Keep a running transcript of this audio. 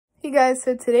Okay guys,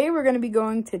 so today we're going to be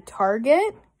going to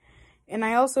Target, and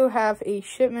I also have a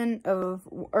shipment of,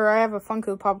 or I have a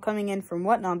Funko Pop coming in from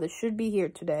Whatnot that should be here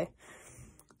today.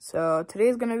 So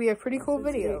today's going to be a pretty cool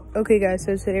video. Okay guys,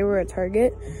 so today we're at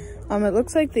Target. It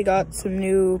looks like they got some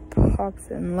new pops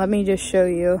in. Let me just show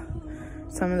you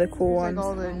some of the cool ones. Like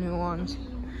all the new ones.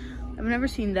 I've never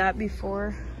seen that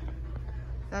before.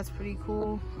 That's pretty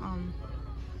cool.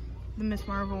 The Miss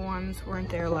Marvel ones weren't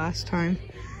there last time.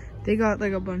 They got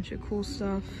like a bunch of cool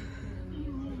stuff.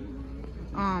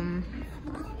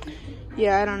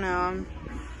 Yeah, I don't know.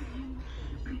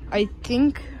 I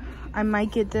think I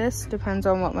might get this, depends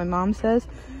on what my mom says,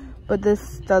 but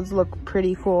this does look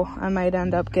pretty cool. I might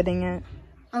end up getting it.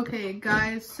 Okay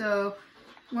guys, so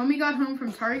when we got home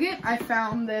from Target, I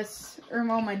found this, or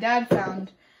well, my dad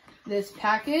found this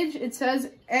package. It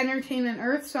says Entertainment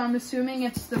Earth, so I'm assuming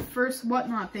it's the first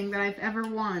Whatnot thing that I've ever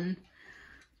won.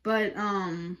 But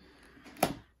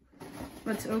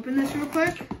let's open this real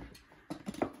quick.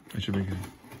 That should be good.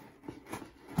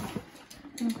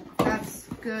 That's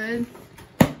good.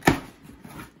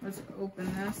 Let's open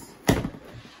this.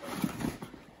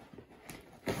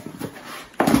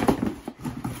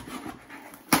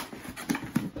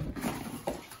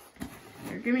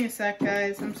 Here, give me a sec,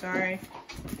 guys. I'm sorry.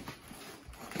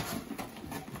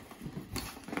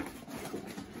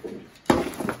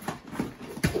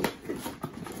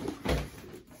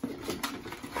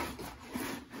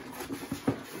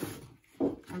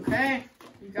 Okay,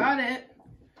 you got it.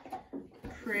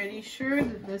 Pretty sure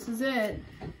that this is it.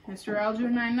 Mr. Aljo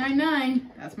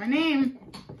 999, that's my name.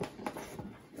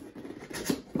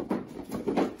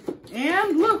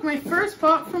 And look, my first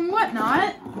pop from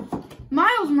Whatnot,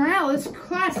 Miles Morales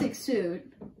classic suit.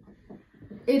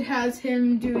 It has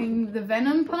him doing the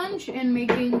Venom punch and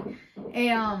making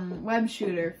a web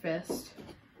shooter fist.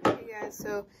 Hey guys,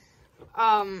 so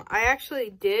I actually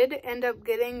did end up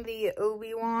getting the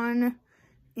Obi-Wan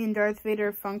in Darth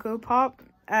Vader Funko Pop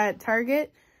at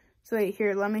Target. So wait,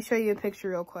 here, let me show you a picture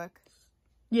real quick.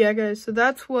 Yeah guys, so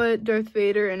that's what Darth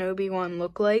Vader and Obi-Wan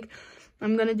look like.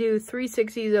 I'm gonna do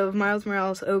 360s of Miles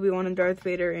Morales, Obi-Wan, and Darth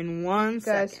Vader in one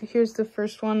second. Guys, so here's the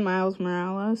first one, Miles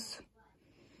Morales.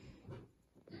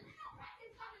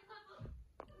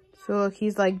 So look,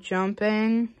 he's like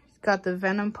jumping. He's got the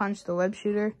Venom punch, the web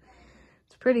shooter.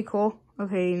 It's pretty cool.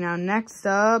 Okay, now next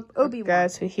up, Obi-Wan.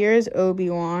 Guys, so here's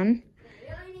Obi-Wan.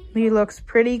 He looks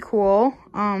pretty cool.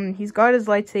 He's got his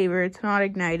lightsaber. It's not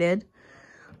ignited.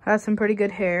 Has some pretty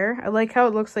good hair. I like how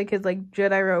it looks like his like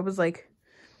Jedi robe is like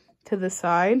to the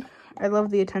side. I love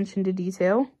the attention to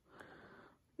detail.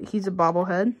 He's a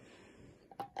bobblehead.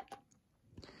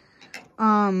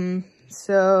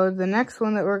 So the next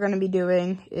one that we're going to be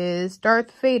doing is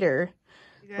Darth Vader.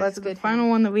 Let's get the final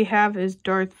one that we have is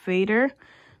Darth Vader.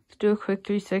 Let's do a quick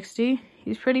 360.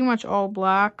 He's pretty much all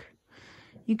black.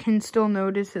 You can still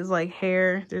notice his like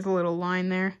hair. There's a little line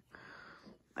there.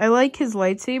 I like his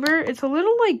lightsaber. It's a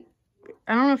little like,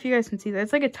 I don't know if you guys can see that.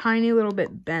 It's like a tiny little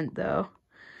bit bent though.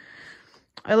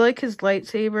 I like his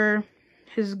lightsaber.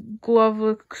 His glove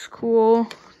looks cool.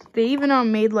 They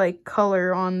even made like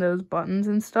color on those buttons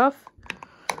and stuff.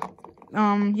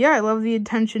 Yeah, I love the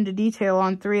attention to detail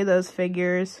on all three of those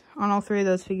figures.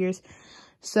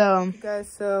 So, guys,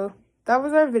 so that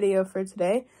was our video for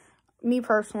today. Me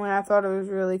personally, I thought it was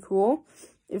really cool.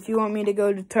 If you want me to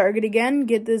go to Target again,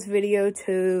 get this video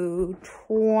to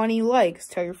 20 likes.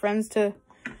 Tell your friends to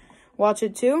watch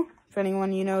it too. If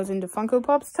anyone you know is into Funko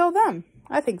Pops, tell them.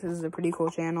 I think this is a pretty cool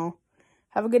channel.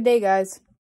 Have a good day, guys.